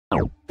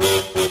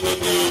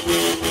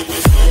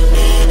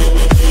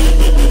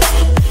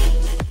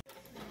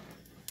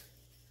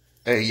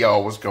Hey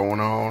y'all, what's going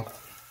on?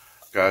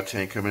 God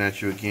Tank coming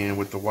at you again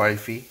with the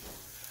wifey.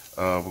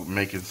 We're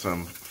making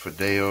some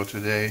fideo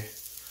today.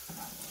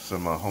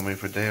 Some homemade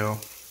fideo.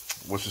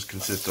 What's this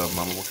consist of,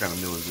 Mama? What kind of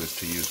meal is this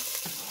to you?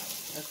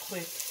 A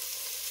quick,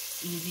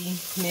 easy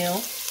meal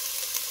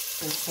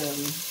with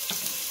some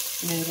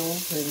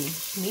noodles and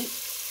meat,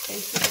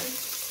 basically.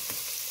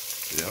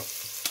 Yep.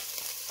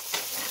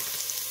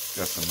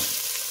 Got some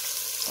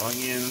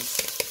onions,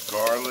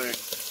 garlic,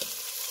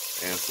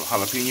 and some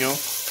jalapeno.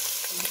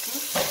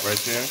 Right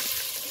there.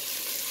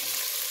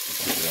 Let's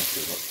get it up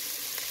here.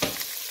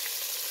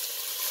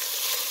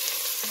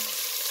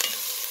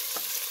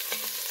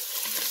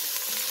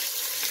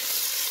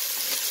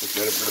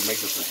 We're gonna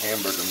make this a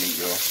hamburger meat,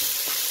 y'all.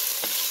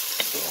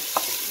 So,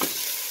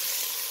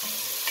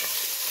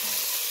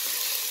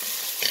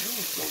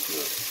 so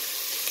good.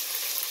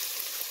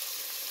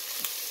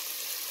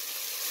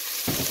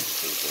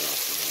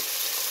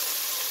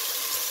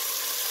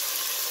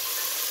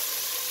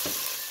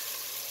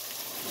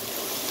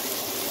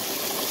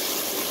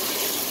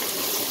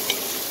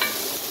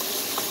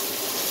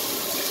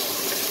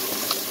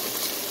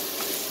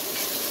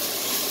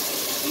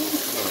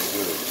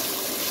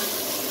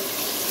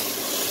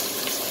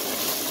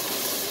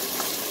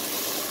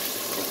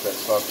 That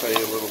saute a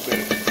little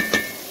bit.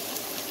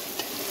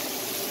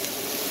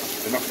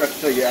 And I forgot to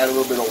tell you, add a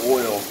little bit of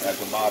oil at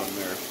the bottom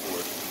there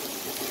for it.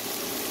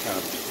 Kind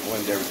of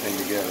blend everything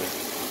together.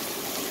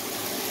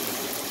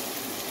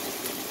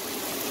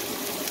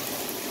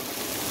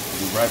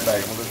 Be right back.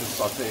 I'm gonna just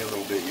saute a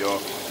little bit,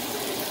 y'all.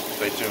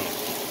 Stay tuned.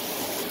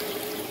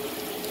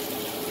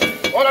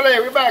 Órale,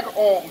 we're back.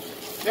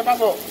 ¿Qué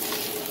pasó?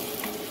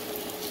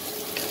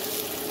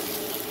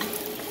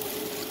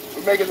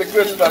 We're making the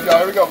good stuff, y'all.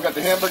 Here we go. We got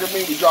the hamburger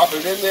meat. We drop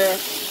it in there.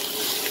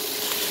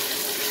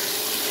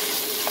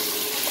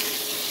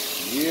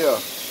 Yeah.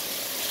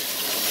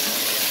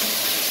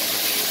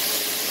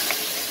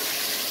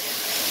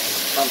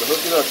 Time to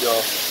hook it up,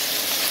 y'all.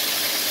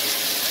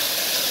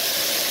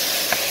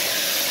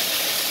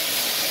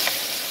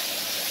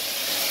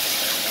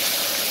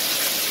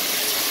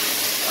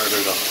 All right, there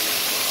we go.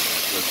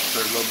 Let's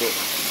stir it a little bit.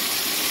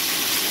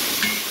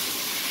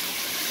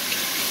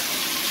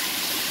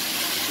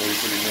 Ready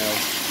for the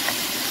nails.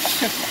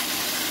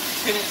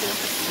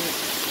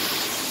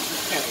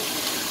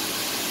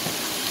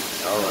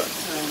 All right.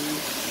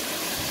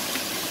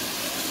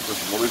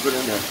 What we put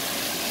in there?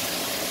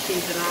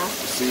 Seasonal.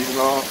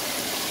 Seasonal.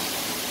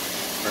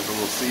 Make a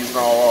little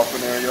seasonal off in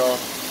there, y'all.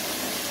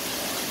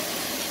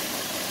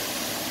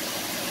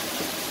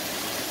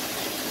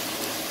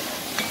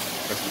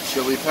 That's the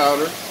chili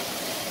powder.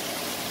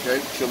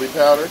 Okay, chili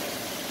powder.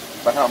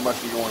 About how much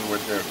are you going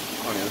with there,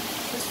 honey?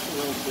 Just a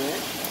little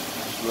bit.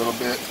 A little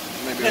bit,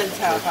 maybe. Depends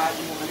how hot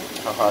you want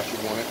it. How hot you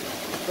want it.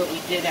 But we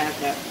did add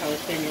that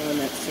jalapeno and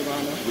that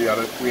serrano. We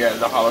added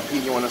the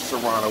jalapeno and the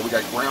serrano. We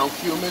got ground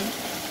cumin.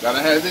 Gotta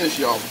have this,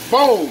 y'all.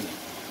 Boom!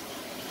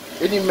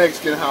 Any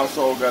Mexican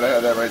household gotta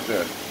have that right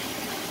there.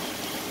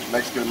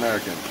 Mexican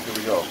American. Here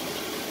we go.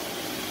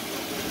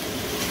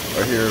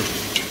 Right here,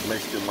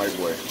 Mexican white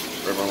boy.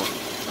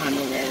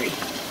 Honorary.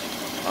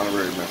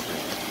 Honorary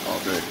Mexican.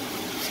 All day.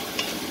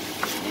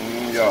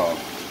 Y'all.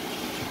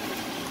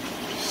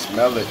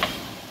 Smell it.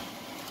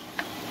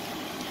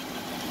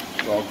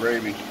 It's all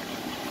gravy.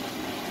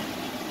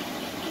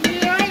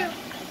 Okay,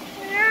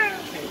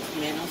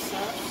 tomato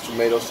sauce.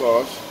 Tomato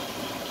sauce.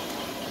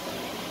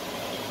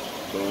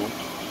 Boom.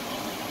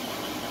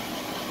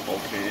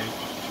 Okay.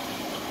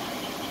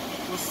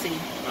 We'll see.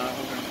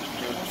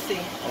 We'll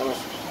see.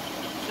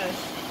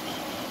 Shush.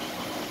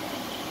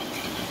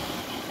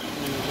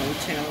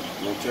 And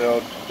Rotel,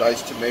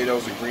 diced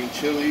tomatoes and green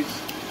chilies.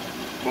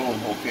 Boom.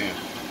 Okay.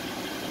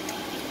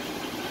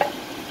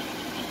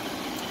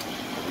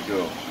 There we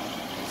go.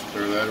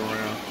 Stir that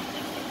around.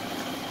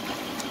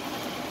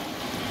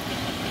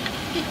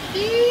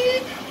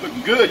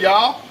 Looking good,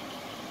 y'all.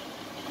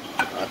 I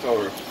told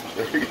her.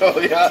 There we go,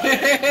 y'all.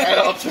 Add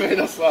all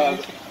tomato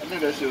sauce. I knew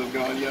that shit was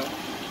going, yo.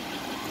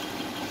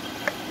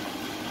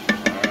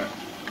 Alright.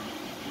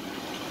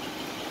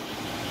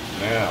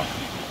 Now,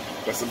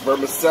 got some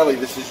vermicelli.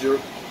 This is your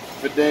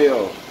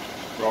fideo.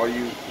 For all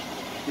you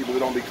people who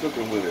don't be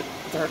cooking with it.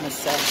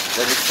 Vermicelli.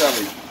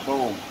 Vermicelli.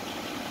 Boom.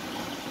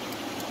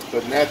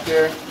 Putting that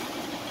there.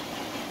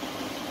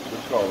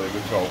 Good call, there.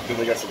 Good call. Then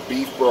we got some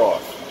beef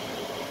broth.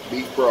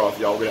 Beef broth,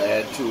 y'all, we're going to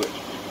add to it.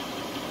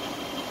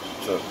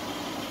 To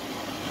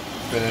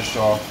finish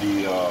off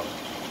the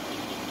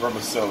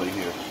vermicelli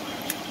here.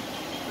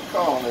 They're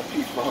calling that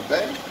beef broth,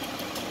 baby.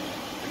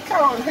 They're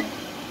calling it,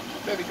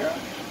 baby girl.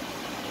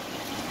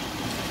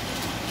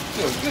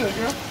 Feels good,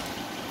 girl.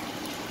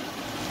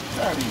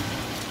 Proud of you.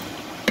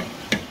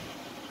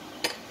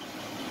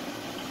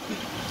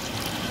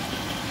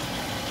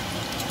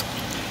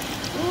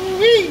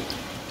 Ooh-wee.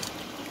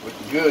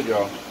 Looking good,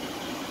 y'all.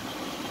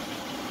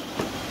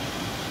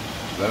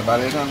 Is that about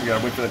it, huh? We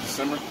gotta wait for that to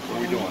simmer? What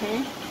are we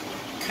doing?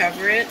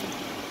 Cover it.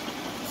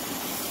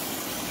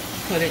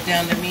 Put it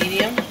down to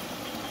medium.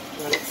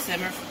 Let it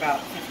simmer for about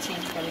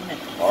 15-20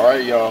 minutes.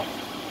 Alright, y'all.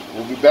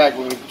 We'll be back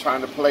when we're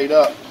trying to plate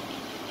up.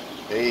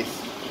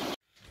 Peace.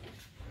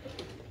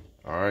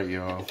 All right,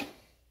 y'all.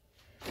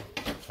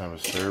 Time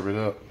to serve it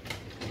up.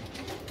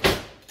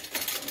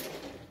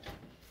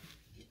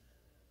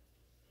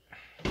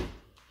 That's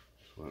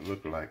what it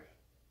looked like.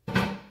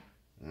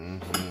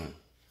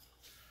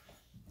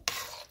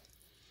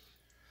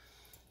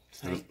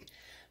 It's like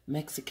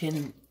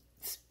Mexican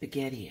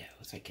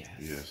SpaghettiOs, I guess.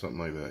 Yeah, something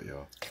like that,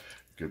 y'all.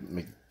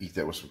 Could eat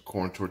that with some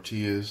corn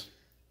tortillas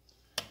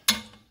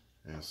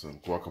and some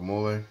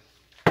guacamole.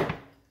 Yeah.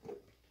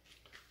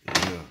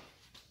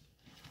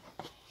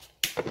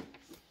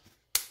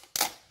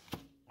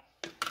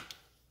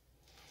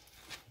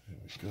 There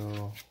we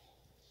go.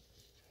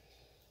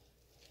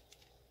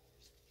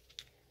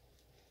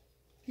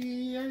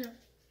 Yeah.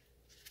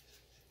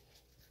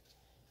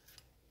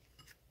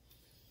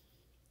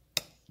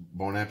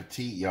 Bon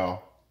appetit,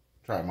 y'all.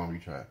 Try it, Mom. You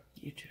try it.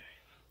 You try.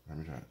 Let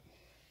me try it.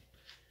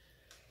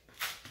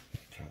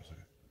 Try it a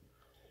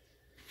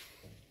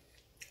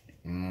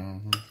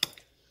second.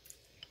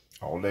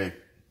 All day.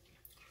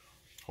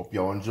 Hope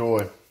y'all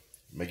enjoy.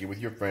 Make it with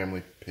your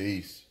family.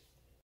 Peace.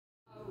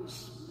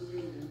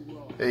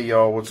 Hey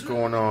y'all, what's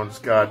going on? It's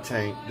God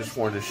Tank. Just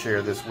wanted to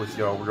share this with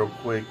y'all real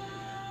quick.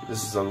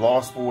 This is a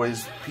Lost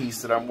Boys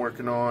piece that I'm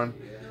working on.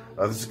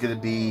 This is going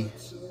to be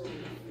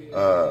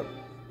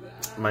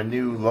my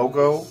new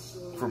logo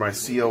for my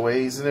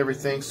COAs and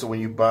everything. So when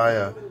you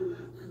buy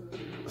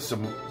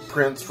some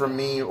prints from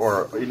me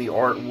or any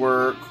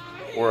artwork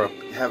or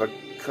have a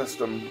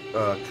custom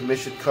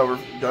commissioned cover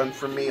done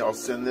for me, I'll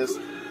send this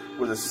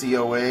with a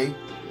COA.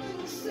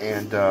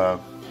 And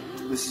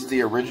this is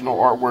the original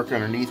artwork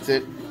underneath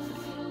it.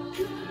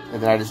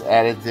 And then I just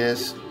added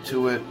this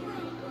to it.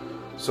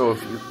 So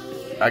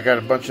I got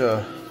a bunch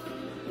of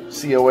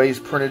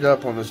COAs printed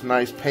up on this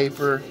nice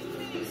paper.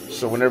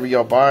 So whenever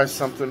y'all buy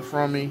something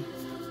from me,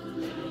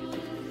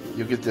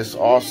 you'll get this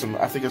awesome.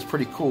 I think it's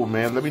pretty cool,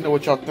 man. Let me know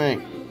what y'all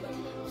think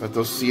about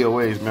those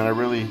COAs, man. I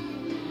really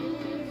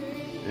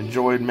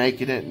enjoyed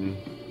making it and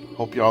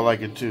hope y'all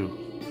like it too.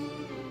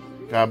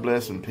 God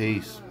bless and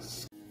peace.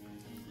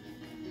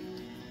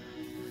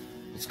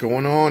 What's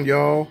going on,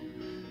 y'all?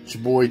 It's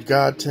your boy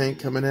God Tank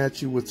coming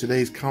at you with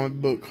today's comic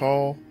book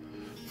haul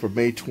for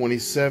May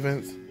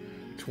 27th,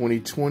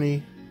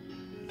 2020.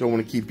 Don't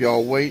want to keep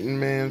y'all waiting,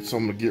 man, so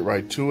I'm going to get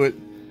right to it.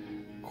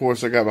 Of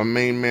course, I got my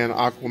main man,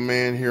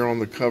 Aquaman, here on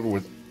the cover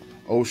with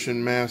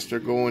Ocean Master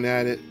going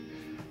at it.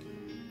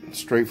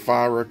 Straight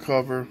fire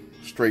cover.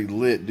 Straight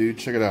lit, dude.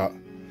 Check it out.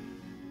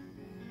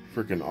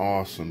 Freaking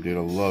awesome, dude.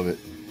 I love it.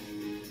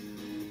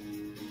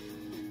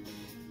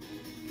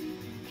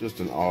 Just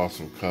an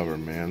awesome cover,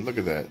 man. Look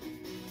at that.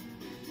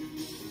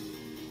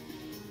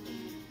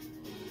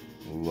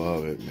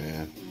 Love it,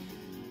 man.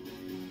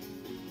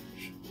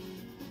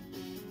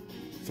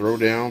 Throw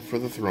down for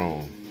the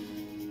throne.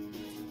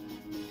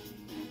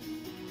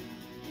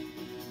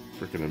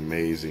 Freaking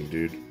amazing,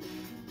 dude.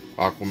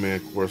 Aquaman,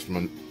 of course,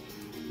 my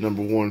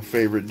 #1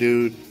 favorite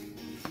dude.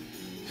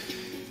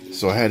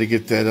 So I had to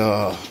get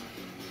that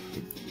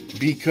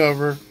B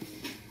cover.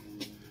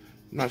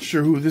 Not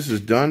sure who this is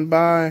done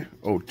by.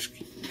 Oh,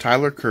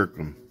 Tyler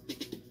Kirkham.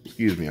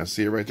 Excuse me, I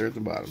see it right there at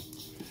the bottom.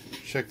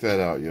 Check that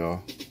out,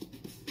 y'all.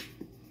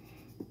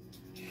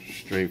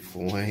 Straight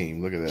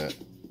flame. Look at that.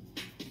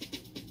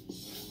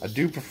 I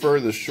do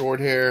prefer the short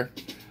hair,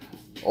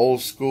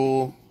 old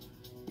school,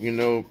 you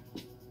know,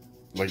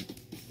 like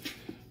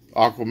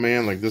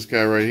Aquaman, like this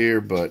guy right here,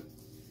 but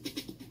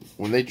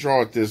when they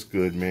draw it this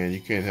good, man,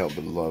 you can't help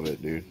but love it,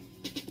 dude.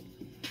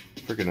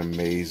 Freaking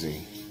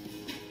amazing.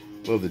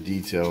 Love the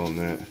detail on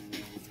that.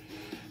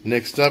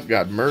 Next up,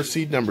 got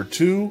Mercy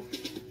 #2.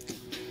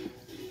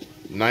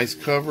 Nice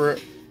cover.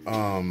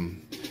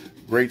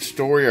 Great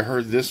story. I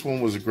heard this one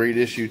was a great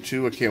issue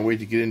too. I can't wait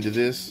to get into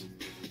this.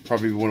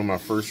 Probably one of my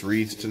first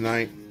reads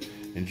tonight.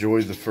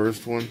 Enjoyed the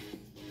first one.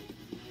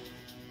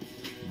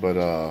 But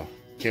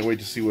can't wait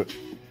to see what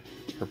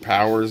her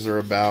powers are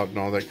about and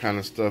all that kind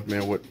of stuff,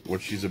 man.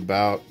 What she's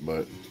about.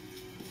 But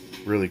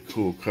really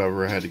cool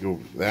cover. I had to go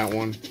with that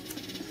one.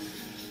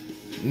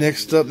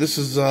 Next up, this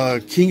is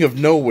King of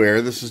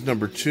Nowhere. This is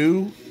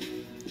 #2.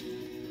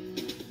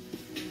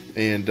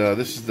 And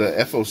this is the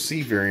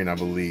FOC variant, I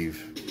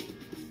believe.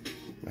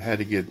 I had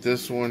to get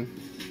this one.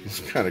 It's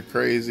kind of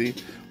crazy.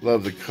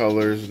 Love the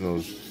colors and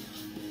those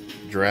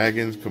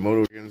dragons,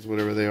 Komodo dragons,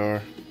 whatever they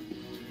are.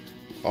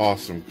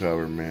 Awesome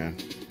cover, man.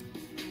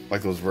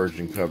 Like those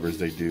Virgin covers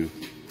they do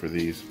for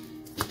these.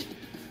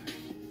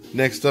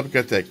 Next up,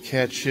 got that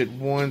Cat Shit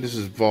 1. This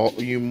is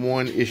Volume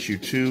 1, Issue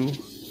 2.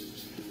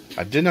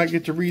 I did not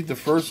get to read the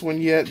first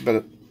one yet,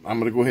 but I'm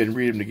going to go ahead and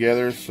read them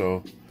together,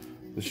 so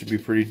this should be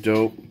pretty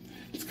dope.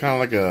 It's kind of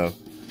like a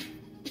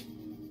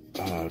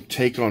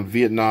take on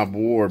Vietnam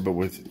War, but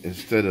with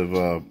instead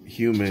of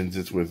humans,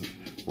 it's with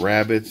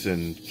rabbits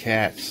and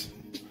cats.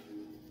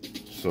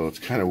 So it's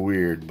kind of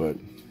weird, but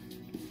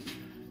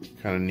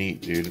kind of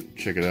neat, dude.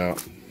 Check it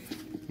out.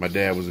 My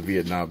dad was a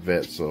Vietnam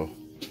vet, so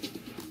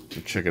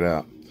check it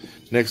out.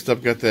 Next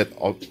up, got that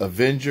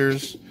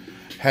Avengers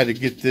Had to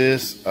get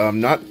this. I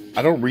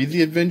don't read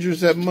the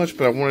Avengers that much,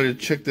 but I wanted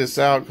to check this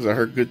out because I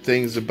heard good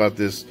things about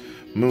this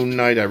Moon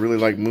Knight. I really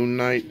like Moon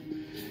Knight.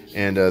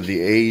 And the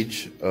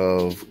Age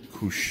of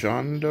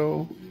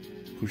Kushando.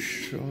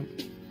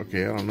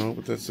 Okay, I don't know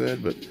what that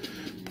said, but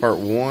part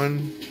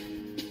 1.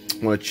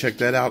 I want to check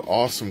that out.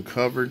 Awesome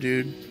cover,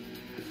 dude.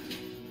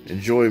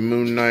 Enjoy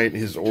Moon Knight.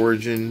 His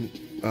origin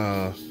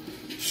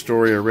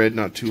story I read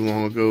not too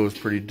long ago is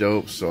pretty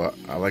dope. So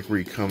I like where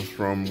he comes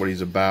from, what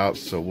he's about.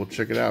 So we'll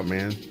check it out,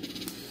 man.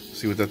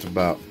 See what that's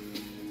about.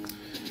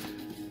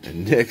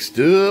 And next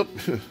up,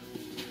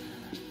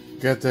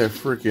 got that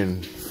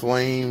freaking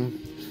Flame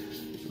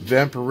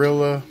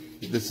Vampirilla.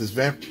 This is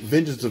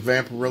Vengeance of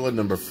Vampirilla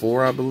number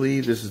 4, I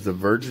believe. This is the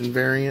Virgin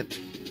variant.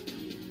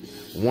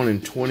 1 in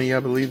 20,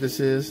 I believe this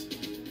is.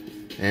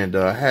 And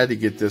I had to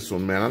get this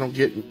one, man. I don't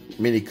get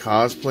many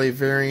cosplay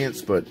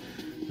variants, but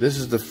this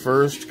is the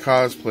first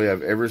cosplay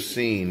I've ever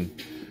seen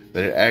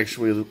that it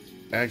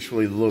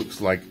actually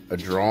looks like a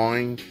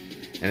drawing,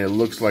 and it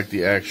looks like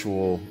the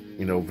actual,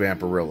 you know,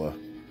 Vampirilla.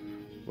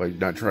 Like,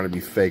 not trying to be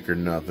fake or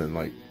nothing.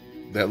 Like,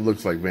 that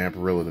looks like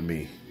Vampirilla to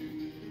me.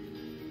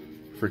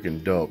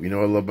 Freaking dope. You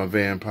know, I love my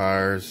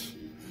vampires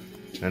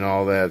and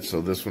all that, so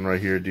this one right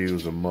here, dude,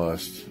 is a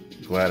must.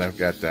 Glad I've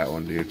got that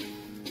one, dude.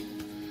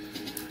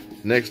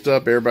 Next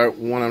up,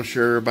 one I'm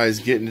sure everybody's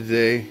getting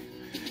today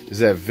is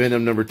that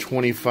Venom number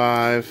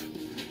 25.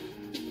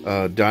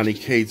 Donny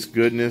Cates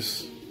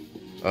goodness.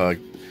 I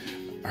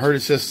heard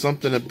it says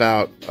something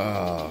about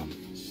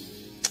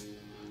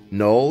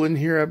Null in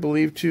here, I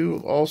believe,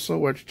 too. Also,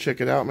 we'll have to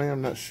check it out, man.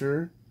 I'm not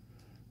sure.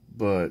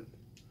 But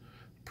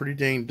pretty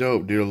dang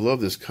dope, dude. I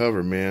love this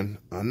cover, man.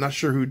 I'm not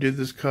sure who did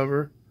this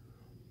cover,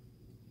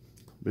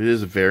 but it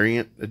is a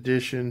variant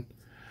edition.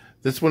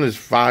 This one is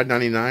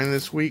 $5.99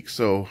 this week,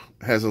 so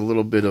has a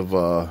little bit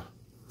of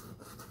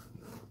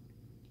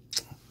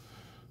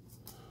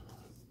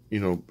you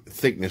know,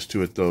 thickness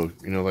to it, though.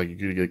 You know, like you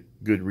could get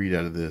a good read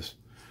out of this.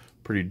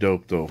 Pretty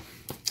dope, though.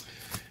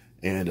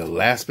 And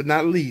last but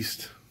not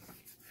least,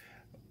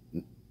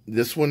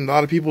 this one a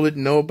lot of people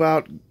didn't know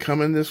about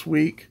coming this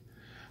week,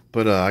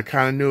 but I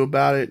kind of knew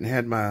about it and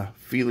had my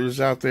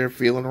feelers out there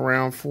feeling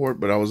around for it,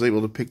 but I was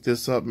able to pick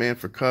this up, man,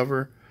 for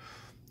cover.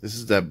 This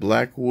is that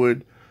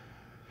Blackwood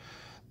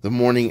The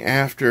Morning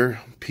After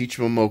Peach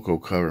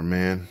Momoko cover,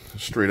 man.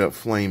 Straight up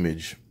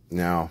flamage.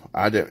 Now,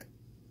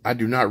 I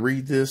do not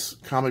read this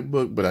comic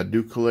book, but I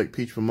do collect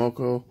Peach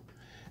Momoko.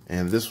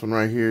 And this one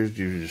right here is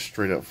just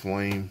straight up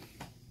flame.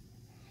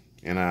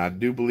 And I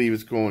do believe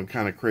it's going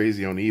kind of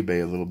crazy on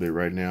eBay a little bit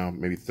right now.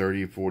 Maybe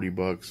 30 or 40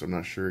 bucks. I'm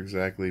not sure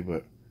exactly,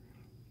 but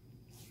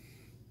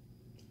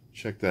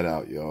check that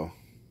out, y'all.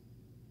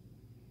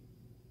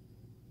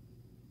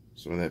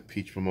 Some of that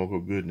Peach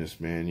Momoko goodness,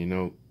 man. You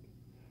know,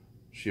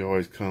 she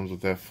always comes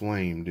with that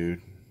flame,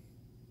 dude.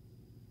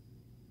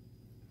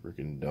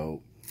 Freaking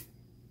dope.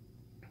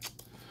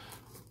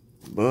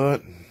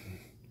 But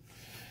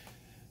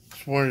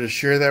just wanted to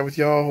share that with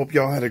y'all. Hope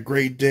y'all had a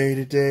great day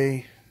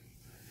today.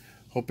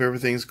 Hope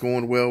everything's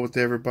going well with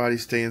everybody,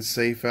 staying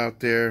safe out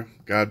there.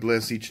 God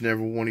bless each and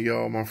every one of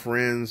y'all, my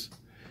friends.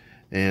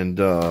 And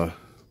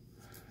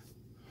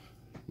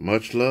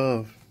much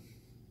love.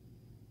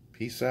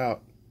 Peace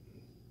out.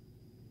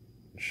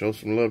 Show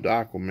some love to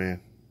Aquaman.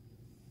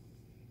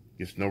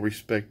 Gets no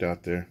respect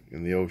out there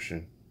in the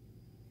ocean.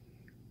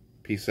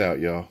 Peace out,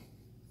 y'all.